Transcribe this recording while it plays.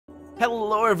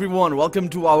Hello everyone, welcome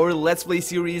to our Let's Play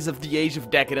series of the Age of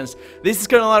Decadence. This is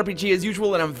Colonel RPG as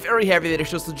usual, and I'm very happy that you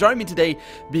chose to join me today,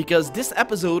 because this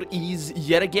episode is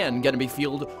yet again gonna be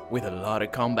filled with a lot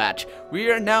of combat.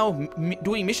 We are now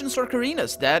doing missions for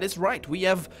Carinas, that is right. We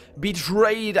have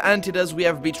betrayed Antidas, we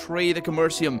have betrayed the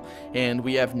Commercium, and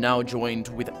we have now joined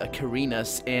with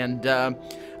Carinas. And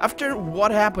after what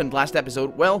happened last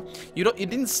episode, well, you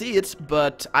didn't see it,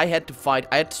 but I had to fight.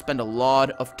 I had to spend a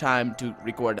lot of time to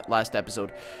record last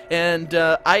episode, and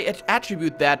I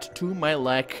attribute that to my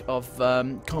lack of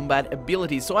combat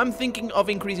abilities. So I'm thinking of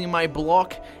increasing my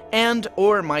block and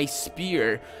or my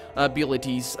spear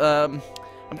abilities. I'm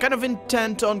kind of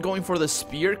intent on going for the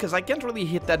spear because I can't really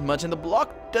hit that much, and the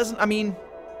block doesn't. I mean,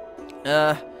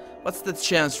 what's the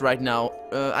chance right now?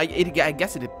 I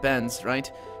guess it depends, right?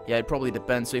 Yeah, it probably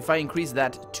depends. So if I increase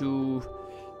that to,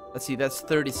 let's see, that's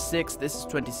 36. This is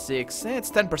 26. It's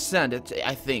 10%.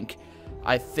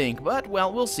 I think, but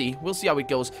well, we'll see. We'll see how it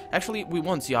goes. Actually, we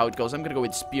won't see how it goes. I'm gonna go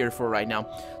with spear for right now.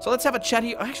 So let's have a chat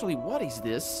here. Actually, what is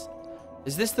this?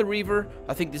 Is this the river?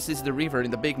 I think this is the river in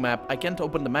the big map. I can't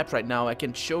open the map right now. I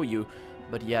can show you,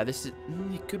 but yeah, this is.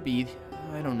 It could be.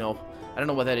 I don't know. I don't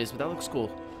know what that is, but that looks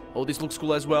cool. Oh, this looks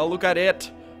cool as well. Look at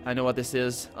it. I know what this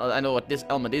is. I know what this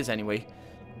element is anyway.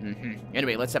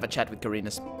 Anyway, let's have a chat with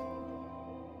Carinas.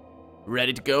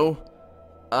 Ready to go?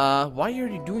 Why are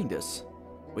you doing this?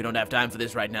 We don't have time for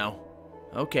this right now.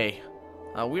 Okay.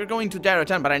 We're going to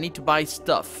Daratan, but I need to buy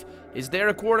stuff. Is there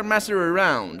a quartermaster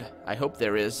around? I hope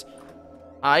there is.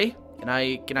 Hi? Can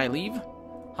I leave?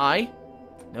 Hi?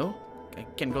 No? I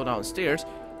can go downstairs.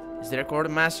 Is there a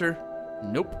quartermaster?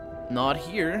 Nope. Not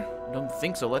here. Don't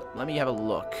think so. Let me have a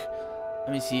look.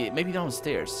 Let me see. Maybe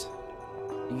downstairs.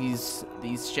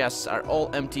 These chests are all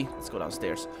empty. Let's go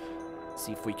downstairs.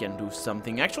 See if we can do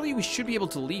something. Actually, we should be able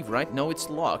to leave, right? No, it's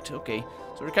locked. Okay,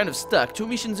 so we're kind of stuck. 2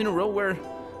 missions in a row where...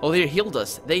 Oh, they healed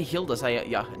us. They healed us.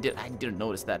 I didn't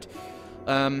notice that.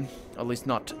 At least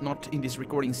not in this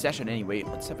recording session anyway.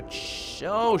 Let's have a...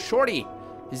 Oh, Shorty!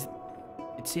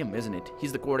 It's him, isn't it?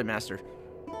 He's the quartermaster.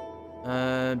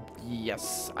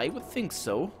 Yes, I would think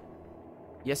so.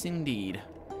 Yes, indeed.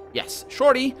 Yes,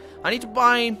 Shorty, I need to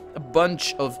buy a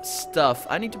bunch of stuff.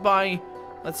 I need to buy...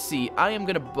 Let's see, I am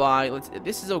gonna buy...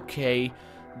 This is okay.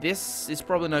 This is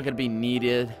probably not gonna be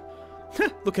needed.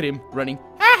 Look at him running.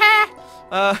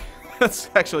 That's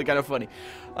actually kind of funny.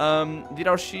 Did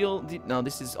our shield... No,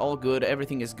 this is all good.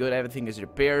 Everything is good. Everything is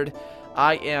repaired.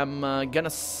 I am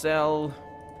gonna sell...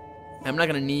 I'm not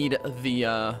gonna need the...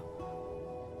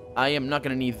 I am not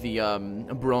gonna need the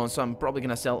bronze, so I'm probably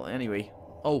gonna sell anyway.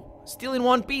 Oh, still in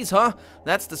one piece, huh?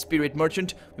 That's the spirit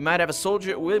merchant. We might have a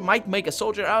soldier. We might make a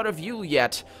soldier out of you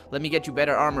yet. Let me get you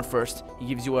better armor first. He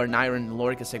gives you an iron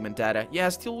lorica segmentada. Yeah,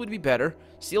 steel would be better.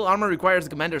 Steel armor requires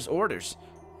the commander's orders.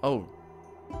 Oh.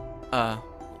 I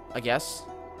guess.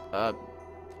 I'm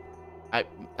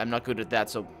not good at that,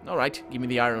 so alright, give me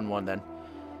the iron one then.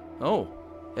 Oh,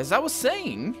 as I was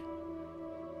saying.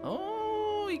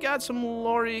 Oh, we got some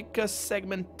lorica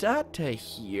segmentata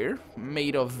here,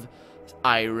 made of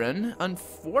iron.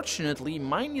 Unfortunately,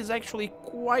 mine is actually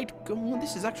quite good.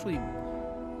 This is actually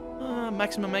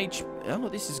maximum H. Oh,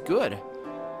 this is good.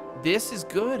 This is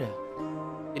good.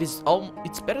 It is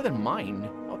it's better than mine.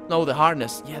 Oh, no, the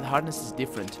hardness. Yeah, the hardness is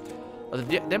different.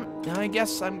 I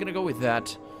guess I'm gonna go with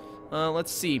that.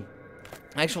 Let's see.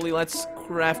 Actually, let's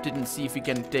craft it and see if we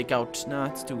can take out. Nah,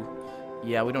 it's too.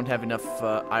 Yeah, we don't have enough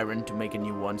iron to make a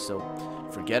new one, so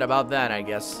forget about that, I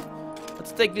guess.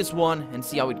 Let's take this one and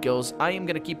see how it goes. I am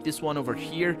gonna keep this one over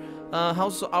here.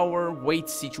 How's our weight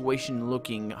situation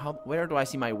looking? Where do I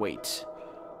see my weight?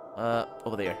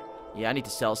 Over there. Yeah, I need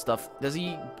to sell stuff.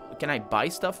 Can I buy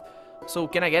stuff? So,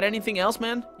 can I get anything else,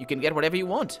 man? You can get whatever you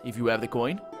want if you have the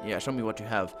coin. Yeah, show me what you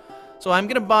have. So, I'm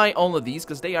gonna buy all of these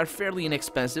because they are fairly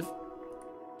inexpensive.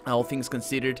 All things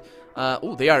considered.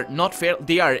 Oh, they are not fair.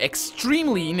 They are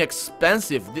extremely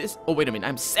inexpensive. Oh, wait a minute.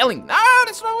 I'm selling. No,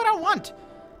 that's not what I want.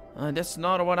 That's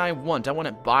not what I want. I want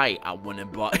to buy.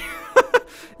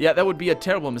 Yeah, that would be a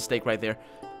terrible mistake right there.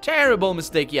 Terrible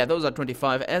mistake. Yeah, those are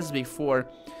 25 as before.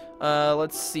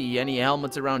 Let's see. Any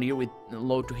helmets around here with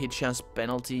low to hit chance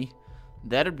penalty?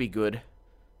 That would be good.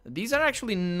 These are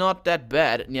actually not that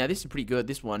bad. Yeah, this is pretty good.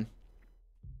 This one.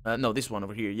 No, this one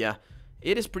over here. Yeah,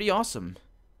 it is pretty awesome.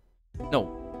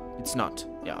 No, it's not.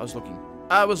 Yeah,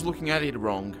 I was looking at it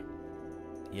wrong.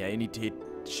 Yeah, you need to hit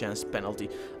chance penalty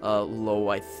low,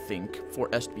 I think,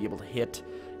 for us to be able to hit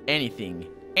anything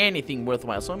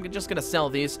worthwhile. So I'm just gonna sell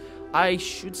these. I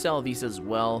should sell these as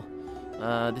well.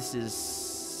 This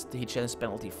is the hit chance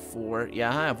penalty 4. Yeah,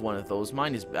 I have one of those.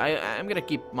 Mine is I'm gonna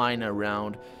keep mine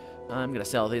around. I'm gonna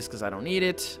sell this because I don't need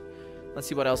it. Let's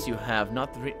see what else you have.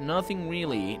 Nothing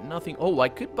really. Nothing. Oh, I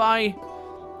could buy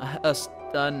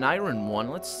an iron one.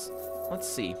 Let's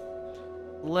see.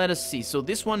 Let us see. So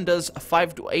this one does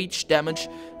 5 to 8 damage,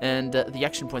 and the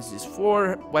action points is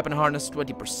 4. Weapon harness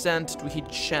 20%. To hit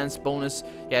chance bonus.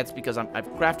 Yeah, it's because I've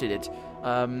crafted it.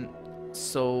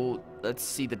 So let's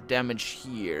see the damage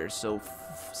here. So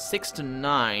 6 to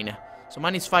 9. So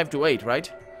mine is 5 to 8,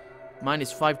 right? Mine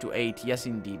is 5 to 8. Yes,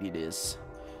 indeed it is.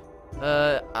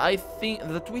 I think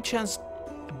the 2 chance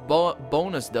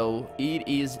bonus, though, it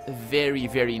is very,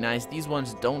 very nice. These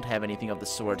ones don't have anything of the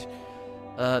sort.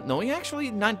 No,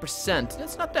 actually 9%.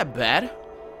 That's not that bad.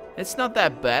 It's not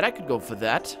that bad. I could go for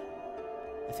that.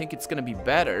 I think it's gonna be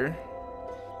better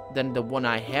than the one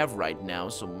I have right now,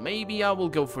 so maybe I will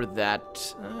go for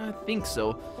that. I think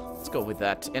so. Let's go with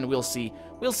that, and we'll see.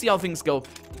 We'll see how things go.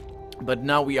 But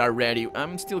now we are ready.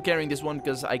 I'm still carrying this one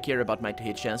because I care about my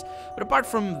hit chance. But apart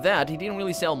from that, he didn't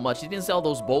really sell much. He didn't sell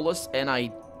those bolas, and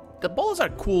the bolas are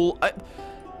cool.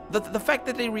 The fact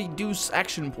that they reduce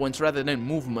action points rather than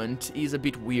movement is a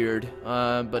bit weird.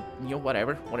 But you know,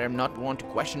 whatever. I'm not one to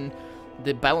question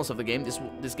the balance of the game.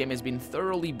 This game has been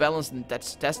thoroughly balanced, and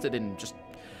that's tested in just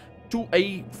to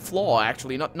a flaw,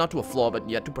 actually. Not to a flaw, but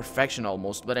yeah, to perfection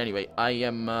almost. But anyway, I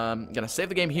am gonna save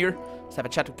the game here. Let's have a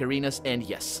chat with Karinas, and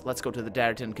yes, let's go to the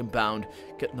Darrington compound.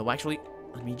 No, actually,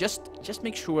 let me just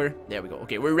make sure. There we go.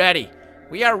 Okay, we're ready.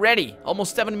 We are ready.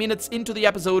 Almost 7 minutes into the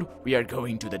episode, we are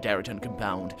going to the Darrington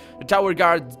compound. The tower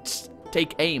guards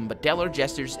take aim, but Vdweller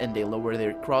gestures and they lower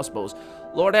their crossbows.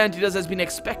 Lord Antidas has been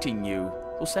expecting you.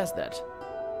 Who says that?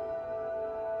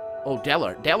 Oh,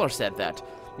 Vdweller. Vdweller said that.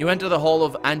 You enter the hall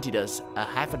of Antidas, a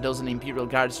half a dozen Imperial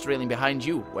guards trailing behind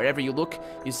you. Wherever you look,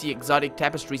 you see exotic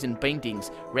tapestries and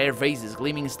paintings, rare vases,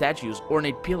 gleaming statues,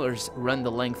 ornate pillars run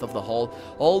the length of the hall,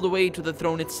 all the way to the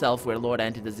throne itself, where Lord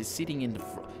Antidas is sitting in the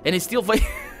front. And he's still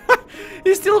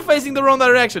he's still facing the wrong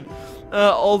direction.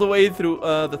 All the way through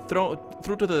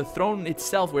to the throne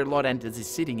itself, where Lord Antidas is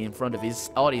sitting in front of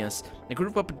his audience. A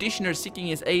group of petitioners seeking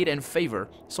his aid and favor.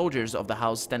 Soldiers of the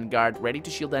house stand guard, ready to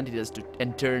shield Antidas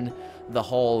and turn the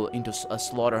hall into a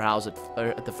slaughterhouse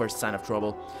at the first sign of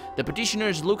trouble. The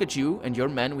petitioners look at you and your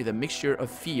men with a mixture of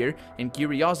fear and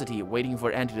curiosity, waiting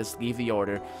for Antidas to give the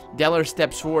order. Vdweller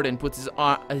steps forward and puts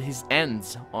his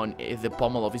hands on the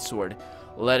pommel of his sword.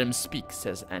 Let him speak,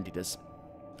 says Antidas.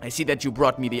 I see that you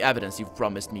brought me the evidence you've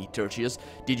promised me, Tertius.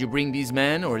 Did you bring these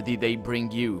men, or did they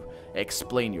bring you?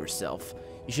 Explain yourself.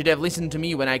 You should have listened to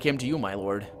me when I came to you, my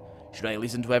lord. Should I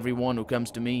listen to everyone who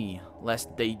comes to me,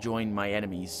 lest they join my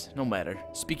enemies? No matter.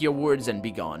 Speak your words and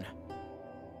be gone.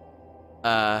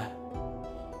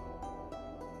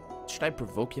 Should I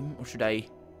provoke him, or should I...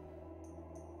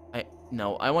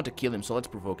 No, I want to kill him, so let's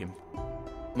provoke him.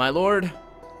 My lord...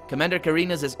 Commander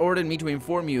Karinas has ordered me to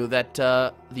inform you that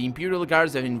the Imperial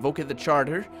Guards have invoked the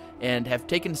Charter and have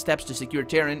taken steps to secure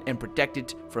Terran and protect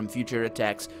it from future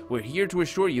attacks. We're here to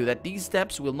assure you that these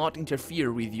steps will not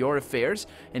interfere with your affairs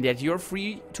and that you're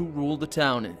free to rule the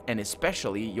town, and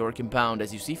especially your compound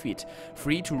as you see fit.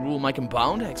 Free to rule my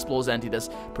compound? Explodes Antidas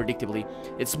predictably.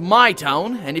 It's my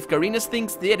town, and if Karinas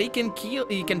thinks that he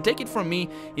can take it from me,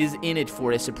 he's in it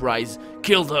for a surprise.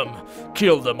 Kill them!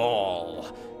 Kill them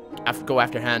all! Go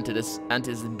after Antidas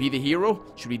and be the hero?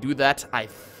 Should we do that? I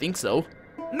think so.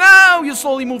 Now you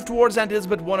slowly move towards Antidas,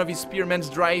 but one of his spearmen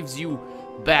drives you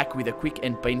back with a quick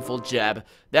and painful jab.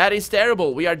 That is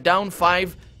terrible. We are down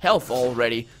 5 health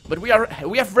already, but we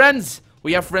have friends.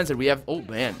 We have friends, and we have. Oh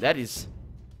man, that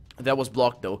was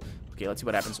blocked though. Okay, let's see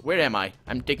what happens. Where am I?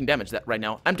 I'm taking damage right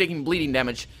now. I'm taking bleeding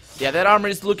damage. Yeah, that armor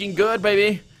is looking good,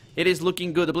 baby. It is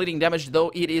looking good. The bleeding damage,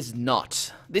 though, it is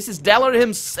not. This is Vdweller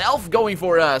himself going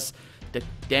for us. The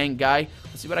dang guy.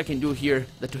 Let's see what I can do here.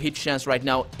 The to-hit chance right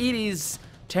now, it is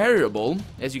terrible,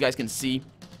 as you guys can see.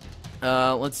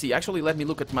 Let's see. Actually, let me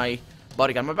look at my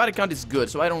body count. My body count is good,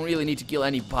 so I don't really need to kill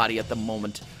anybody at the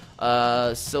moment.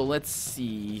 So let's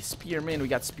see. Spearman, we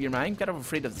got Spearman. I'm kind of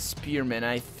afraid of the Spearman.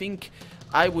 I think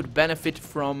I would benefit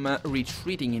from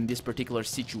retreating in this particular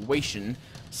situation.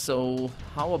 So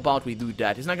how about we do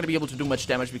that? He's not going to be able to do much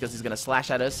damage because he's going to slash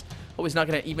at us. Oh, he's not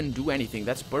going to even do anything.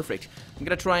 That's perfect. I'm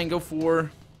going to try and go for...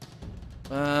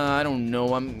 I don't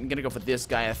know. I'm going to go for this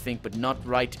guy, I think, but not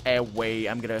right away.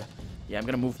 I'm going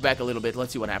to move back a little bit.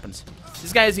 Let's see what happens.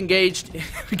 This guy is engaged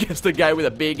against the guy with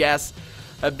a big ass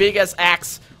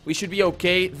axe. We should be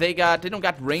okay. They don't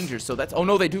got rangers, so that's... Oh,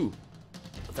 no, they do.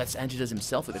 That's Antidas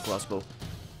himself with a crossbow.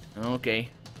 Okay.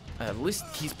 At least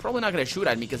he's probably not going to shoot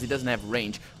at me because he doesn't have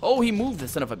range. Oh, he moved, the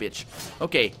son of a bitch.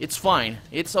 Okay, it's fine.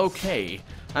 It's okay.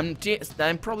 I'm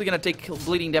probably going to take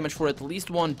bleeding damage for at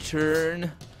least one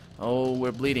turn. Oh,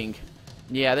 we're bleeding.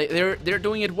 Yeah, they're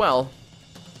doing it well.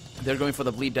 They're going for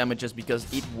the bleed damage just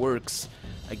because it works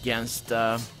against...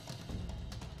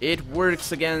 it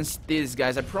works against these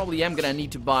guys. I probably am gonna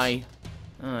need to buy...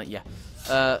 yeah.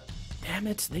 Damn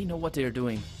it, they know what they're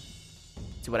doing.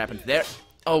 See what happens there.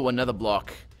 Oh, another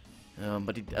block.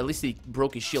 But at least he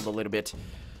broke his shield a little bit.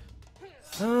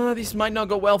 This might not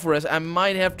go well for us. I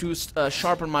might have to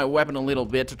sharpen my weapon a little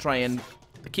bit to try and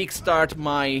kickstart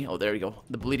my... Oh, there we go.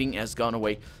 The bleeding has gone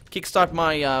away. Kickstart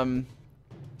my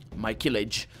my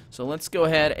killage. So let's go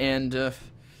ahead and...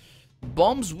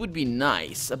 bombs would be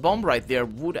nice. A bomb right there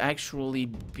would actually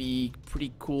be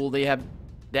pretty cool. They have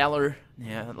Vdweller.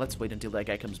 Yeah, let's wait until that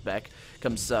guy comes back.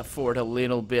 Comes forward a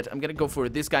little bit. I'm gonna go for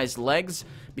this guy's legs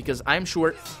because I'm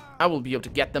sure I will be able to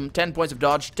get them. 10 points of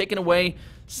dodge taken away.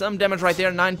 Some damage right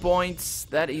there. 9 points.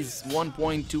 That is 1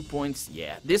 point, 2 points.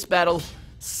 Yeah, this battle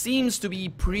seems to be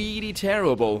pretty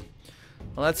terrible.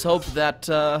 Let's hope that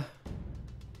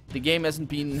the game hasn't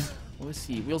been... We'll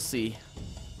see. We'll see.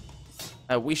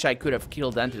 I wish I could have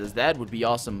killed Antidas. That would be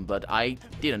awesome, but I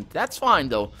didn't. That's fine,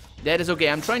 though. That is okay.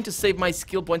 I'm trying to save my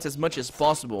skill points as much as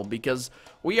possible because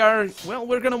we are, well,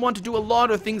 we're gonna want to do a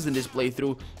lot of things in this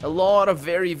playthrough. A lot of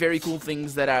very, very cool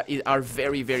things that are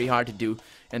very, very hard to do.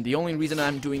 And the only reason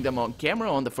I'm doing them on camera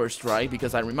on the first try,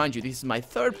 because I remind you, this is my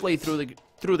third playthrough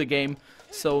through the game.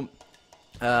 So,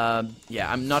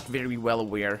 yeah, I'm not very well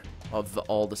aware of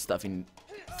all the stuff in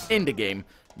the game.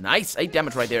 Nice, 8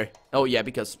 damage right there. Oh yeah,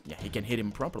 because yeah, he can hit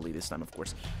him properly this time, of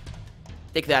course.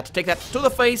 Take that to the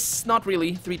face. Not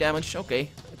really, 3 damage. Okay,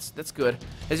 that's good.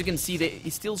 As you can see,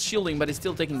 he's still shielding, but he's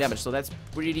still taking damage, so that's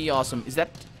pretty awesome. Is that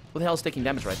what the hell is taking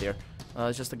damage right there?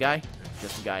 It's just a guy.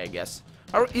 Just a guy, I guess.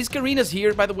 Is Karina's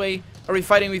here, by the way? Are we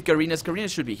fighting with Karina's? Karina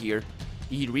should be here.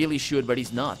 He really should, but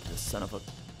he's not. The son of a...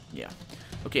 Yeah.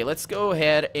 Okay, let's go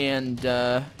ahead and...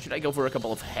 should I go for a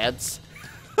couple of heads?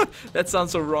 That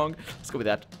sounds so wrong. Let's go with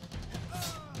that.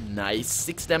 Nice.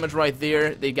 6 damage right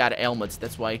there. They got helmets.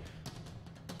 That's why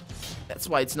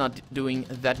it's not doing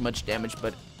that much damage,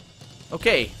 but...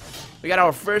 Okay. We got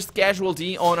our first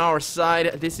casualty on our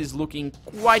side. This is looking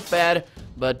quite bad.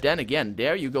 But then again,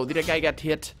 there you go. Did a guy get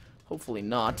hit? Hopefully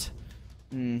not.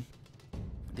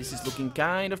 This is looking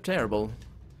kind of terrible.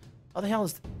 How the hell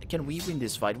is... Can we win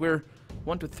this fight? We're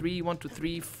 1, 2, 3, 1, 2,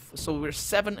 3. So we're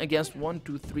 7 against 1,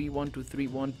 2, 3, 1, 2, 3,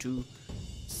 1, 2.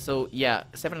 So yeah,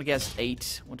 7 against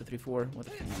 8. 1, 2, 3, 4. 1,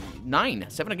 2, 3, 9.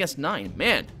 7 against 9.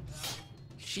 Man.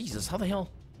 Jesus, how the hell?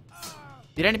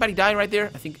 Did anybody die right there?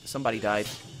 I think somebody died.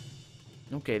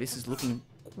 Okay, this is looking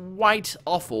quite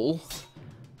awful.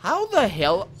 How the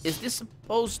hell is this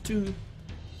supposed to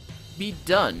be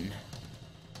done?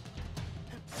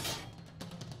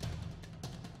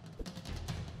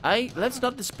 Let's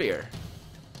not despair.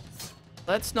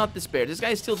 Let's not despair. This guy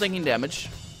is still taking damage.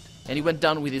 And he went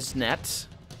down with his net.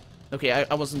 Okay,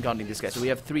 I wasn't counting this guy. So we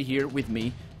have 3 here with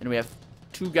me. And we have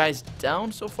 2 guys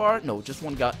down so far. No, just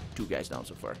 1 got 2 guys down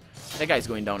so far. That guy's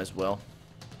going down as well.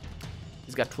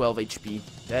 He's got 12 HP.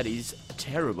 That is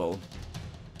terrible.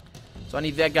 So I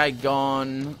need that guy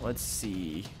gone. Let's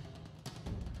see.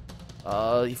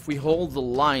 If we hold the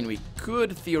line, we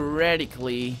could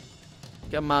theoretically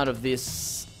come out of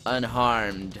this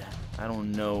unharmed. I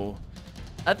don't know.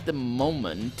 At the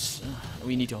moment,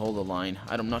 we need to hold the line.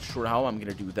 I'm not sure how I'm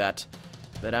gonna do that,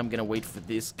 but I'm gonna wait for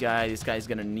this guy. This guy's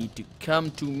gonna need to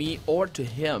come to me or to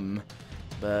him.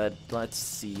 But let's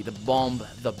see. The bomb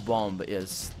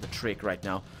is the trick right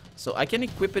now. So I can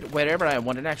equip it wherever I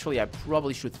want. And actually, I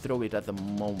probably should throw it at the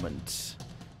moment.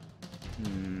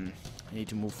 I need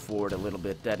to move forward a little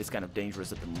bit. That is kind of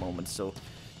dangerous at the moment. So,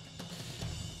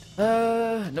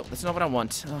 no, that's not what I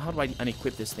want. How do I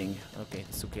unequip this thing? Okay,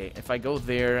 that's okay. If I go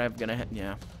there, I'm gonna...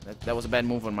 Yeah, that was a bad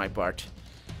move on my part.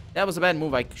 That was a bad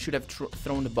move. I should have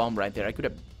thrown the bomb right there. I could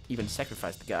have even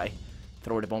sacrificed the guy.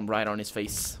 Throw the bomb right on his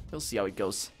face. We'll see how it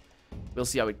goes. We'll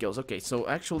see how it goes. Okay, so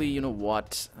actually, you know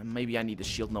what? Maybe I need the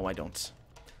shield. No, I don't.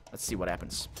 Let's see what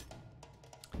happens.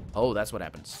 Oh, that's what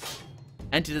happens.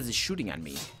 Antidas is shooting at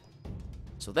me.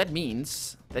 So that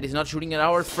means that he's not shooting at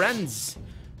our friends.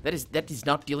 That is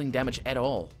not dealing damage at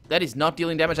all. That is not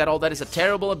dealing damage at all. That is a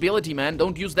terrible ability, man.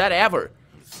 Don't use that ever.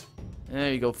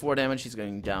 There you go. 4 damage. He's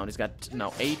going down. He's got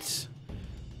now 8.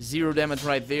 0 damage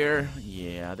right there.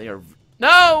 Yeah, they are...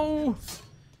 No!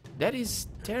 That is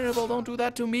terrible. Don't do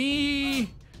that to me.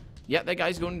 Yeah, that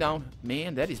guy's going down.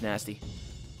 Man, that is nasty.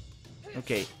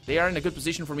 Okay, they are in a good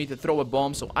position for me to throw a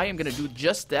bomb, so I am gonna do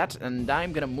just that, and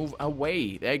I'm gonna move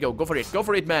away. There you go. Go for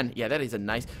it, man. Yeah, that is a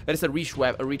nice... That is a reach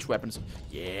weapon. So,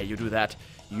 yeah, you do that.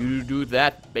 You do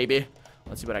that, baby.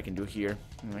 Let's see what I can do here.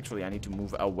 Actually, I need to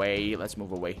move away. Let's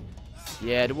move away.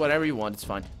 Yeah, do whatever you want. It's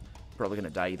fine. Probably gonna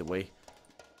die either way.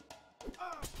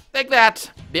 Take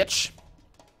that, bitch.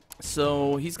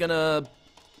 So he's gonna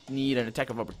need an attack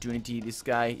of opportunity. This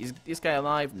guy, is this guy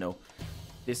alive? No.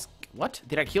 This, what?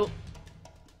 Did I kill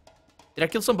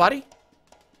somebody?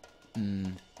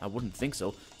 I wouldn't think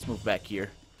so. Let's move back here.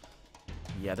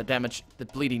 Yeah, the damage, the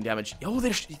bleeding damage. Oh,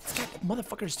 this guy,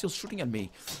 motherfucker is still shooting at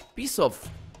me. Piece of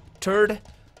turd.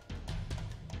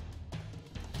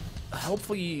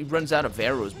 Hopefully he runs out of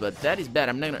arrows, but that is bad.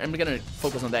 I'm gonna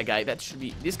focus on that guy. That should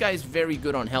be. This guy is very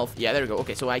good on health. Yeah, there we go.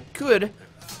 Okay, so I could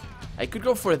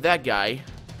go for that guy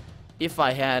if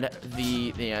I had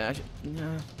the.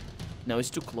 No, it's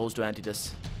too close to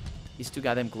Antidas. He's too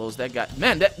goddamn close. That guy.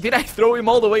 Man, did I throw him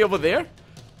all the way over there?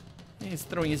 He's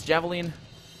throwing his javelin.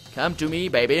 Come to me,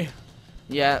 baby.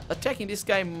 Yeah, attacking this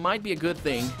guy might be a good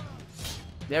thing.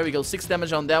 There we go. 6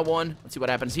 damage on that one. Let's see what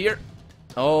happens here.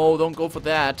 Oh, don't go for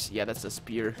that. Yeah, that's a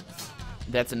spear.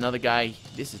 That's another guy.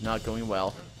 This is not going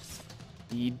well.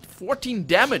 Need 14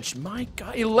 damage. My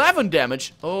god. 11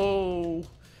 damage. Oh.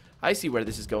 I see where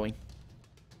this is going.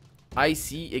 I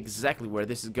see exactly where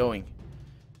this is going.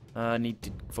 Need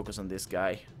to focus on this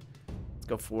guy. Let's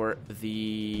go for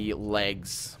the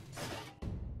legs.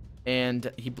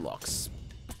 And he blocks.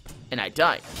 And I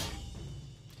die.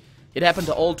 It happened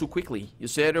all too quickly. You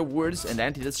said your words, and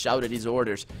Antidas shouted his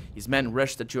orders. His men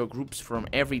rushed at your groups from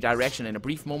every direction. In a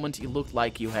brief moment, it looked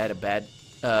like you had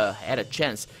a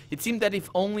chance. It seemed that if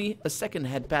only a second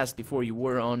had passed before you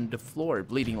were on the floor,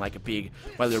 bleeding like a pig,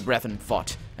 while your brethren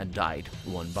fought and died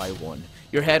one by one.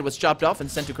 Your head was chopped off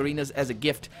and sent to Karina's as a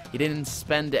gift. He didn't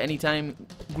spend any time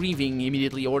grieving,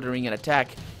 immediately ordering an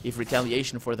attack, if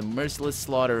retaliation for the merciless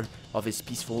slaughter of his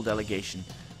peaceful delegation.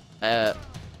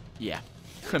 Yeah.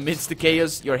 Amidst the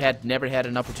chaos, your head never had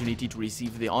an opportunity to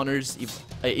receive the honors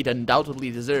it undoubtedly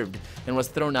deserved, and was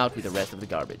thrown out with the rest of the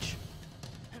garbage.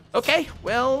 Okay,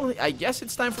 well, I guess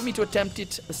it's time for me to attempt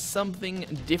it something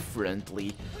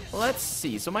differently. Let's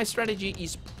see. So my strategy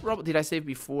is probably... Did I save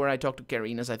before I talked to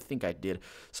Karina's? I think I did.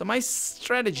 So my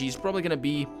strategy is probably going to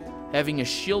be having a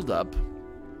shield up.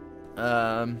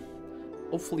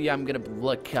 Hopefully I'm going to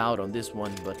luck out on this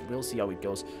one, but we'll see how it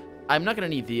goes. I'm not going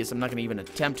to need this. I'm not going to even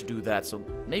attempt to do that, so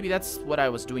maybe that's what I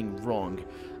was doing wrong.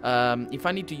 If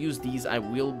I need to use these, I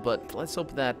will, but let's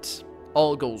hope that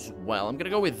all goes well. I'm going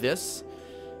to go with this.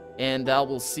 And I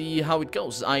will see how it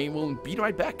goes. I will be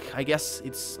right back. I guess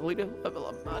it's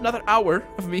another hour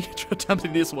of me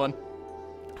attempting this one.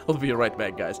 I'll be right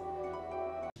back, guys.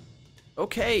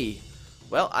 Okay.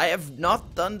 Well, I have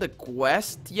not done the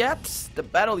quest yet, the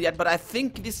battle yet, but I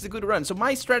think this is a good run. So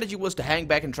my strategy was to hang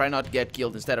back and try not to get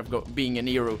killed instead of being an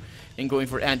hero and going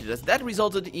for Antidas. That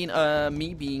resulted in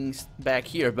me being back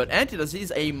here. But Antidas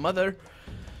is a mother.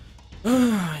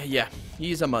 Yeah,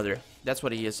 he's a mother. That's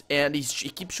what he is. And he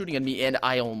keeps shooting at me, and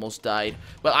I almost died.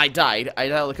 Well, I died. I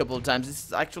died a couple of times. This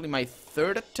is actually my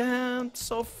 3rd attempt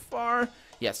so far.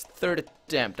 Yes, 3rd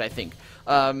attempt, I think.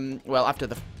 Well, after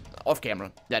the...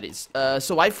 off-camera, that is.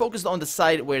 So I focused on the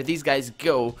side where these guys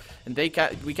go, and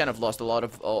we kind of lost a lot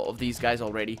of these guys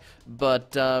already.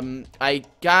 But I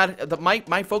got...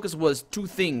 My focus was 2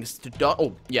 things.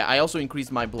 Oh, yeah, I also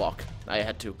increased my block. I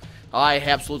had to. I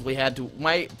absolutely had to.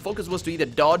 My focus was to either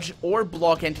dodge or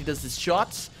block Antidas'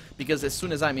 shots, because as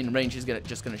soon as I'm in range, he's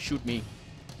just gonna shoot me.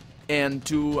 And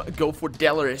to go for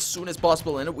Vdweller as soon as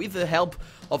possible, and with the help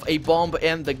of a bomb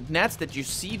and the nets that you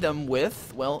see them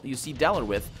with, well, you see Vdweller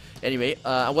with. Anyway,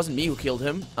 it wasn't me who killed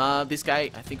him. This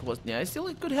guy, I think, was, yeah, he's still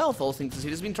in good health, all things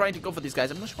considered. He's been trying to go for these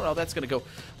guys. I'm not sure how that's gonna go.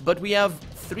 But we have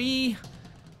 3,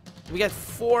 we got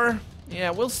 4.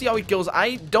 Yeah, we'll see how it goes.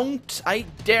 I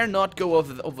dare not go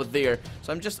over there.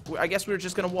 So I guess we're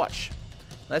just gonna watch.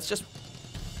 Let's just,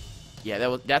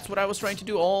 yeah, that's what I was trying to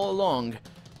do all along.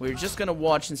 We're just gonna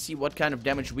watch and see what kind of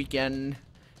damage we can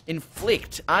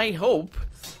inflict. I hope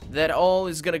that all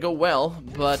is gonna go well,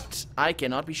 but I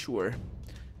cannot be sure.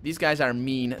 These guys are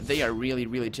mean. They are really,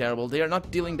 really terrible. They are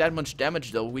not dealing that much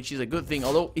damage, though, which is a good thing.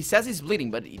 Although, he says he's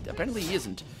bleeding, but apparently he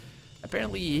isn't.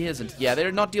 Apparently he isn't. Yeah,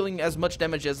 they're not dealing as much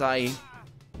damage as I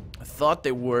thought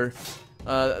they were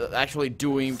actually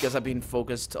doing, because I've been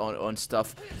focused on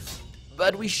stuff.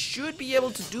 But we should be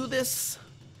able to do this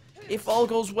if all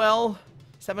goes well.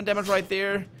 7 damage right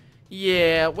there.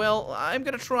 Yeah, well, I'm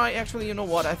gonna try. Actually, you know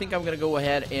what? I think I'm gonna go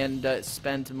ahead and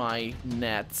spend my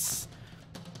nets.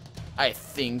 I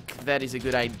think that is a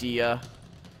good idea.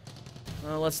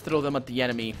 Let's throw them at the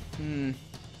enemy.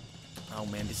 Oh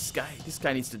man, this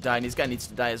guy needs to die, and this guy needs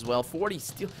to die as well. 40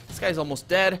 still. This guy's almost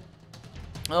dead.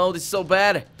 Oh, this is so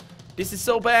bad. This is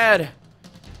so bad.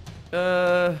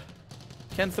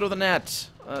 Can't throw the net.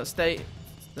 Stay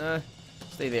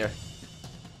there.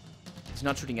 He's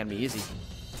not shooting at me, is he?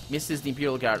 Misses the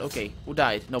Imperial Guard. Okay, who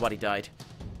died? Nobody died.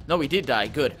 No, we did die.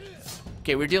 Good.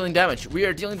 Okay, we're dealing damage. We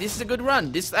are dealing... This is a good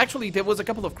run. This actually, there was a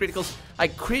couple of criticals. I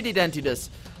critted Antidas.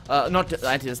 Not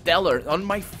Antidas, Vdweller. On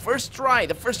my first try,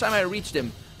 the first time I reached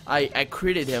him, I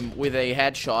critted him with a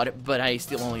headshot, but I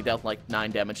still only dealt like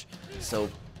 9 damage. So,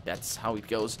 that's how it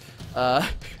goes.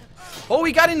 Oh,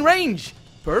 we got in range!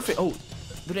 Perfect. Oh,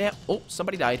 oh,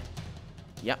 somebody died.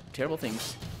 Yeah, terrible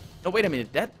things. No, wait a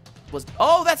minute. That was...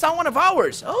 Oh, that's not one of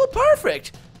ours! Oh,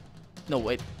 perfect! No,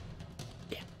 wait.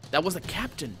 Yeah, that was the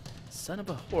captain. Son of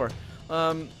a whore.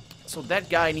 So that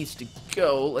guy needs to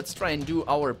go. Let's try and do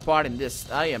our part in this.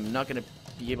 I am not gonna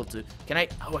be able to... Can I...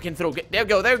 Oh, I can throw... There we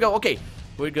go, there we go. Okay,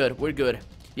 we're good, we're good.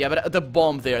 Yeah, but the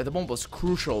bomb there, the bomb was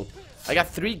crucial. I got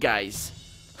 3 guys.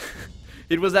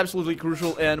 It was absolutely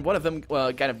crucial, and one of them,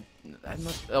 kind of... I'm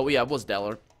not... Oh, yeah, it was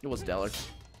Vdweller. It was Vdweller.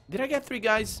 Did I get 3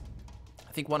 guys?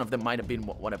 I think one of them might have been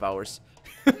one of ours.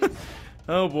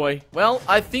 Oh, boy. Well,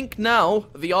 I think now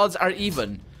the odds are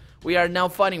even. We are now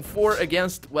fighting 4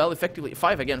 against, well, effectively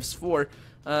 5 against 4.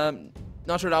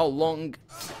 Not sure how long.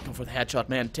 Go for the headshot,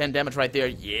 man. 10 damage right there.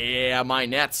 Yeah, my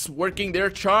nets working their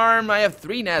charm. I have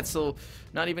 3 nets, so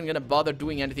not even gonna bother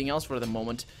doing anything else for the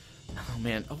moment. Oh,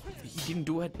 man. Oh, he didn't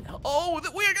do it. Oh,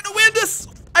 we're gonna win this!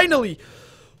 Finally!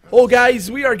 Oh,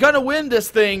 guys, we are gonna win this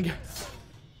thing.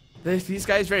 This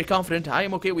guy is very confident. I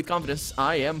am okay with confidence.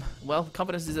 I am. Well,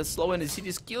 confidence is a slow and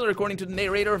insidious killer according to the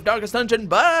narrator of Darkest Dungeon,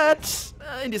 but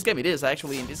in this game it is,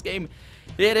 actually. In this game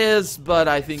it is, but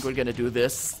I think we're gonna do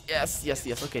this. Yes, yes,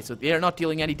 yes. Okay, so they are not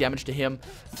dealing any damage to him.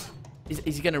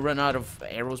 Is he gonna run out of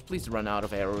arrows? Please run out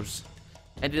of arrows.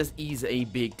 And this is a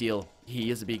big deal. He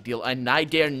is a big deal, and I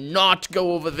dare not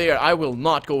go over there. I will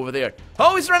not go over there.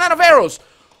 Oh, he's run out of arrows!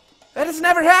 That has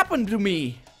never happened to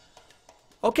me.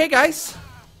 Okay, guys.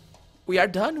 We are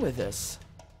done with this.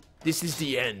 This is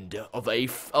the end of a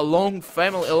long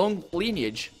family, a long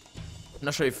lineage. I'm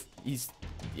not sure if he's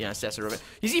the ancestor of it.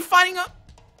 Is he fighting up?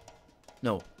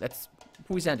 No, that's...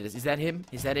 Who is Antidas? Is that him?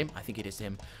 Is that him? I think it is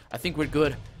him. I think we're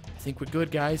good. I think we're good,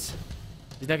 guys.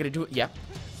 He's not gonna do it. Yeah.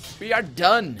 We are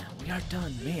done. We are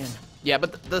done, man. Yeah,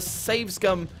 but the save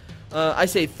scum... I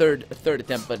say third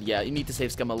attempt, but yeah, you need to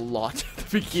save scum a lot at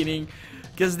the beginning.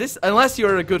 Because this, unless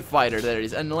you're a good fighter, there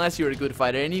is, unless you're a good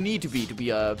fighter, and you need to be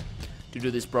to do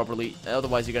this properly.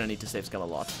 Otherwise, you're gonna need to save scum a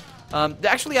lot.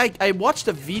 Actually, I watched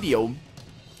a video.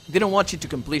 Didn't watch it to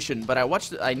completion, but I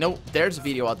watched. I know there's a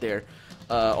video out there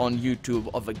on YouTube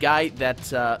of a guy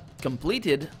that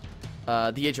completed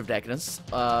the Age of Decadence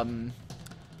on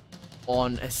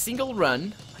a single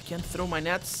run. I can't throw my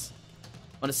nets.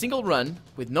 On a single run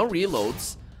with no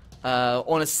reloads,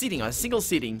 on a single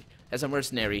sitting as a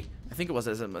mercenary. I think it was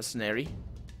as a mercenary.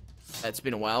 It's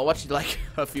been a while. I watched it like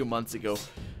a few months ago.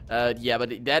 Yeah,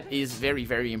 but that is very,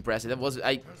 very impressive. That was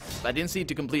I didn't see it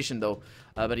to completion though.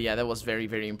 But yeah, that was very,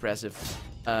 very impressive.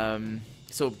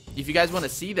 So if you guys want to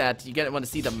see that, you want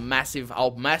to see the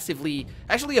how massively.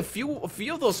 Actually, a few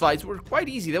of those fights were quite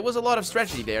easy. There was a lot of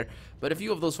strategy there, but a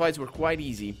few of those fights were quite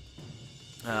easy.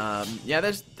 Yeah,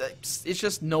 it's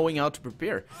just knowing how to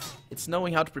prepare. It's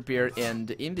knowing how to prepare, and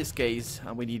in this case,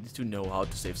 we need to know how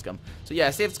to save scum. So yeah,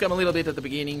 I saved scum a little bit at the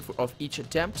beginning of each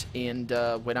attempt, and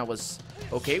when I was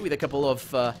okay with a couple of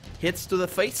hits to the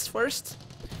face first,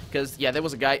 because yeah, there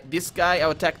was a guy. This guy, I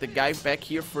attacked the guy back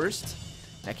here first.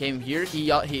 I came here. He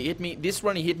hit me. This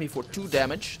run he hit me for 2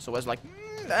 damage. So I was like,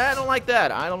 I don't like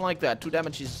that. I don't like that. 2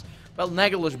 damage is well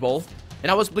negligible.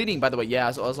 And I was bleeding, by the way.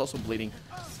 Yeah, so I was also bleeding.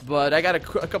 But I got a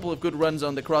couple of good runs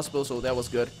on the crossbow, so that was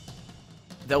good.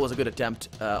 That was a good attempt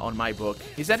on my book.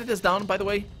 Is Antidas down, by the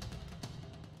way?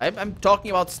 I'm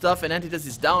talking about stuff and Antidas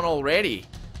is down already.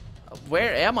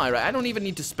 Where am I? I don't even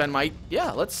need to spend my...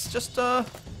 Yeah, let's just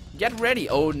get ready.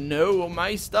 Oh no,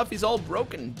 my stuff is all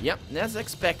broken. Yep, as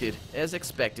expected. As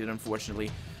expected,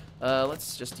 unfortunately.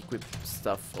 Let's just equip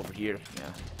stuff over here.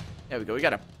 Yeah, there we go. We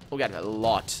got a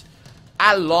lot.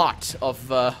 A lot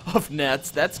of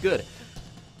nets. That's good.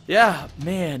 Yeah,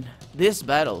 man, this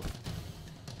battle.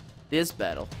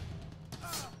 The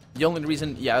only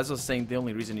reason, yeah, as I was saying, the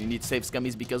only reason you need save scum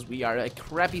is because we are a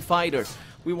crappy fighter.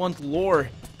 We want lore.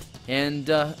 And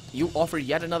you offer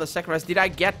yet another sacrifice. Did I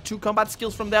get 2 combat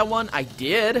skills from that one? I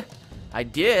did.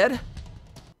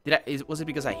 Was it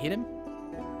because I hit him?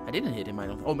 I didn't hit him, I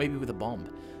don't. Oh, maybe with a bomb.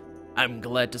 I'm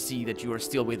glad to see that you are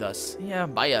still with us. Yeah,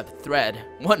 by a thread.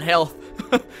 1 health.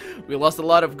 We lost a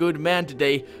lot of good men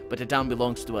today, but the town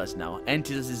belongs to us now.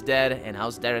 Antidas is dead, and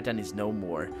House Daratan is no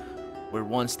more. We're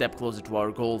 1 step closer to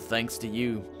our goal thanks to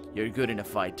you. You're good in a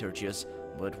fight, Tertius.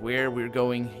 But where we're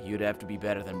going, you'd have to be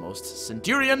better than most.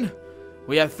 Centurion,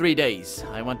 We have 3 days.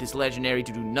 I want this legendary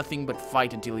to do nothing but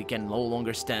fight until he can no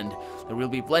longer stand. There will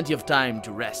be plenty of time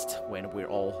to rest when we're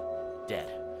all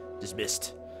dead.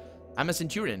 Dismissed. I'm a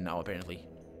centurion now, apparently.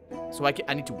 So I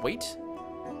need to wait.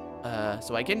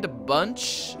 So I gained a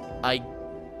bunch. I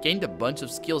gained a bunch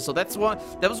of skills. So that's what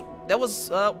that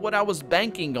was what I was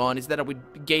banking on, is that I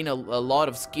would gain a lot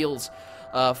of skills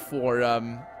for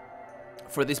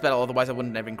this battle. Otherwise I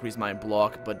wouldn't have increased my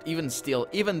block. But even still,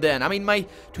 even then, I mean, my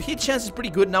to hit chance is pretty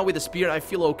good now with the spear. I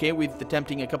feel okay with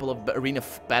attempting a couple of arena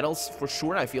battles for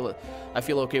sure. I feel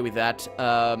okay with that.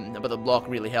 But the block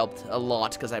really helped a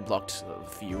lot because I blocked a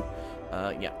few.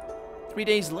 Yeah. 3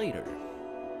 days later,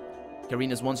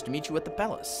 Karinas wants to meet you at the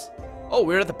palace. Oh,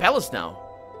 we're at the palace now.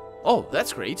 Oh,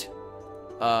 that's great.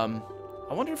 I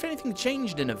wonder if anything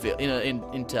changed in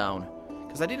town,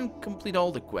 because I didn't complete all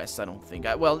the quests. I don't think.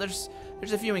 Well, there's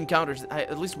a few encounters.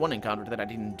 At least one encounter that I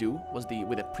didn't do was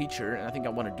with a preacher, and I think I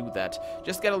want to do that.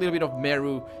 Just get a little bit of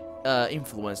Meru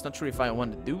influence. Not sure if I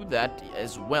want to do that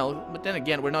as well. But then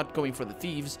again, we're not going for the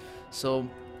thieves, so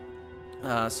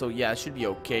yeah, it should be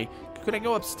okay. Could I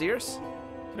go upstairs?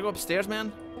 Can I go upstairs,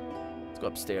 man? Let's go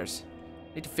upstairs.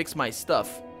 I need to fix my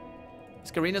stuff.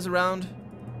 Is Karina's around?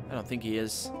 I don't think he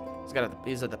is.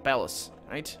 He's at the palace,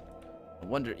 right? I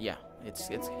wonder. Yeah,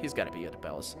 he's got to be at the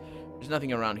palace. There's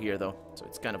nothing around here though, so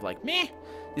it's kind of like meh.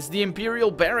 It's the Imperial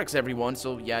Barracks, everyone.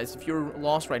 So yeah, if you're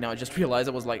lost right now, I just realized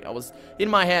I was in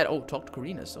my head. Oh, talk to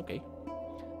Karina's. Okay.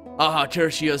 Ah,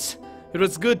 Tertius. It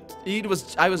was good.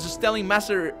 I was just telling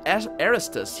Master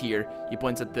Aristus here. He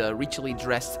points at the richly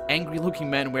dressed, angry-looking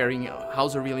man wearing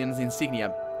House Aurelian's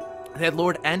insignia, that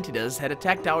Lord Antidas had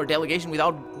attacked our delegation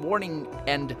without warning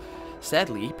and,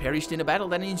 sadly, perished in a battle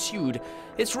that ensued.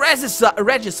 It's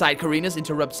regicide, Karinas,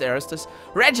 interrupts Aristus.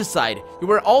 Regicide! You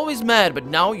were always mad, but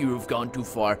now you've gone too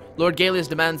far. Lord Gallius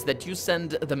demands that you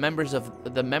send the members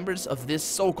of this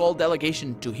so-called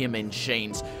delegation to him in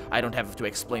chains. I don't have to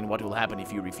explain what will happen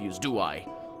if you refuse, do I?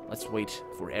 Let's wait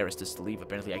for Aristus to leave.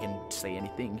 Apparently I can say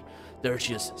anything.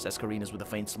 Tertius, says Karinas with a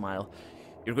faint smile.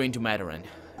 You're going to Mataran.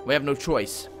 We have no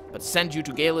choice but to send you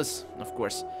to Galus, of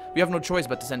course. We have no choice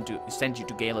but to send you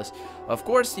to Galus. Of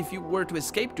course, if you were to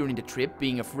escape during the trip,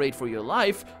 being afraid for your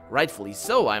life, rightfully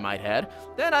so, I might add,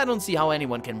 then I don't see how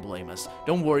anyone can blame us.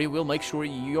 Don't worry, we'll make sure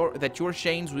that your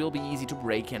chains will be easy to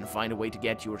break and find a way to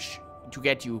get you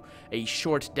a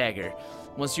short dagger.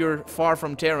 Once you're far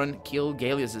from Terran, kill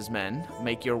Gallius's men,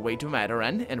 make your way to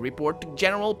Mataran, and report to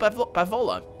General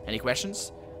Pavola. Any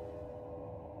questions?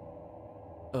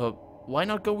 Why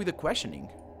not go with the questioning?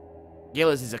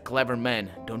 Gallius is a clever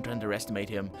man, don't underestimate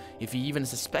him. If he even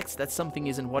suspects that something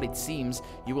isn't what it seems,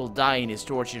 you will die in his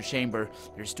torture chamber.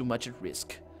 There's too much at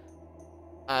risk.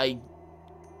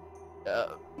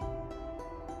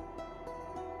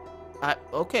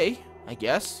 Okay, I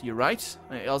guess, you're right.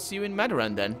 I'll see you in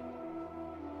Mataran then.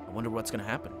 I wonder what's gonna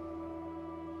happen.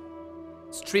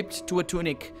 Stripped to a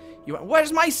tunic.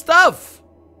 Where's my stuff?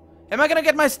 Am I gonna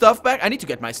get my stuff back? I need to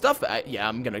get my stuff back. Yeah,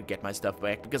 I'm gonna get my stuff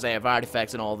back because I have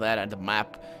artifacts and all that and the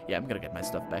map. Yeah, I'm gonna get my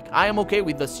stuff back. I am okay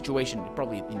with the situation.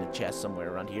 Probably in a chest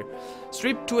somewhere around here.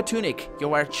 Stripped to a tunic.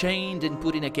 You are chained and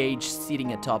put in a cage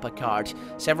sitting atop a cart.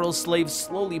 Several slaves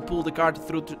slowly pull the cart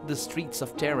through the streets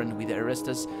of Terran with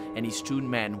Aristus and his tuned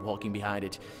man walking behind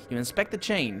it. You inspect the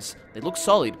chains. They look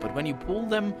solid, but when you pull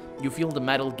them, you feel the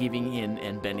metal giving in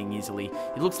and bending easily.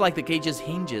 It looks like the cage's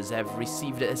hinges have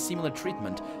received a similar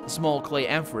treatment. A small clay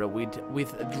amphora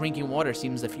with drinking water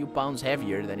seems a few pounds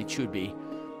heavier than it should be.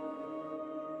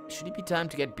 Should it be time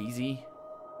to get busy?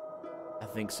 I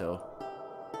think so.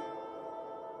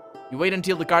 You wait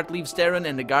until the cart leaves Terran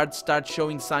and the guards start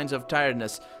showing signs of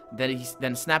tiredness.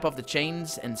 Then snap off the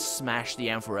chains and smash the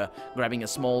amphora, grabbing a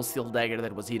small steel dagger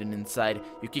that was hidden inside.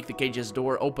 You kick the cage's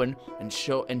door open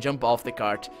and jump off the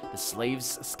cart. The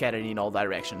slaves scattered in all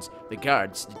directions. The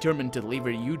guards, determined to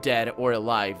deliver you dead or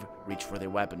alive, reach for their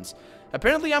weapons.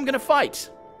 Apparently I'm gonna fight,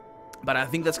 but I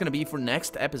think that's gonna be for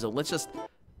next episode. Let's just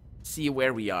see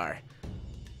where we are.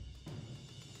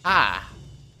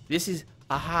 This is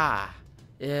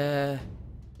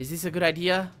is this a good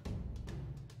idea?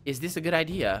 Is this a good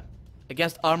idea?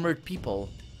 Against armored people.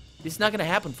 This is not gonna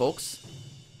happen, folks.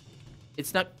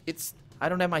 I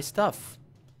don't have my stuff.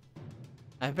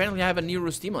 Apparently I have a Nero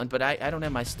stimulant, but I don't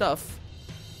have my stuff.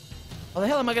 How the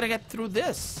hell am I gonna get through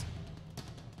this?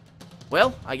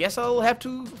 Well, I guess I'll have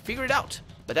to figure it out.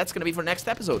 But that's gonna be for next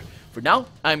episode. For now,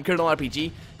 I'm Colonel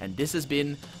RPG, and this has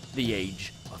been The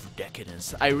Age of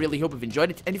Decadence. I really hope you've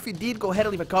enjoyed it, and if you did, go ahead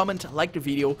and leave a comment, like the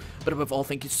video, but above all,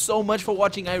 thank you so much for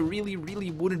watching. I really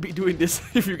wouldn't be doing this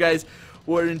if you guys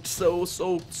weren't so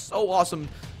awesome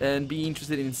and be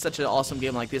interested in such an awesome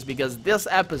game like this, because this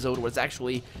episode was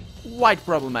actually quite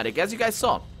problematic, as you guys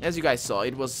saw.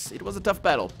 It was a tough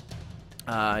battle.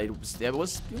 It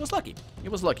was lucky.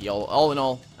 It was lucky. All in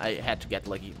all, I had to get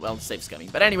lucky. Well, save's coming.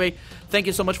 But anyway, thank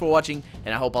you so much for watching,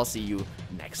 and I hope I'll see you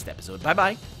next episode. Bye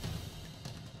bye.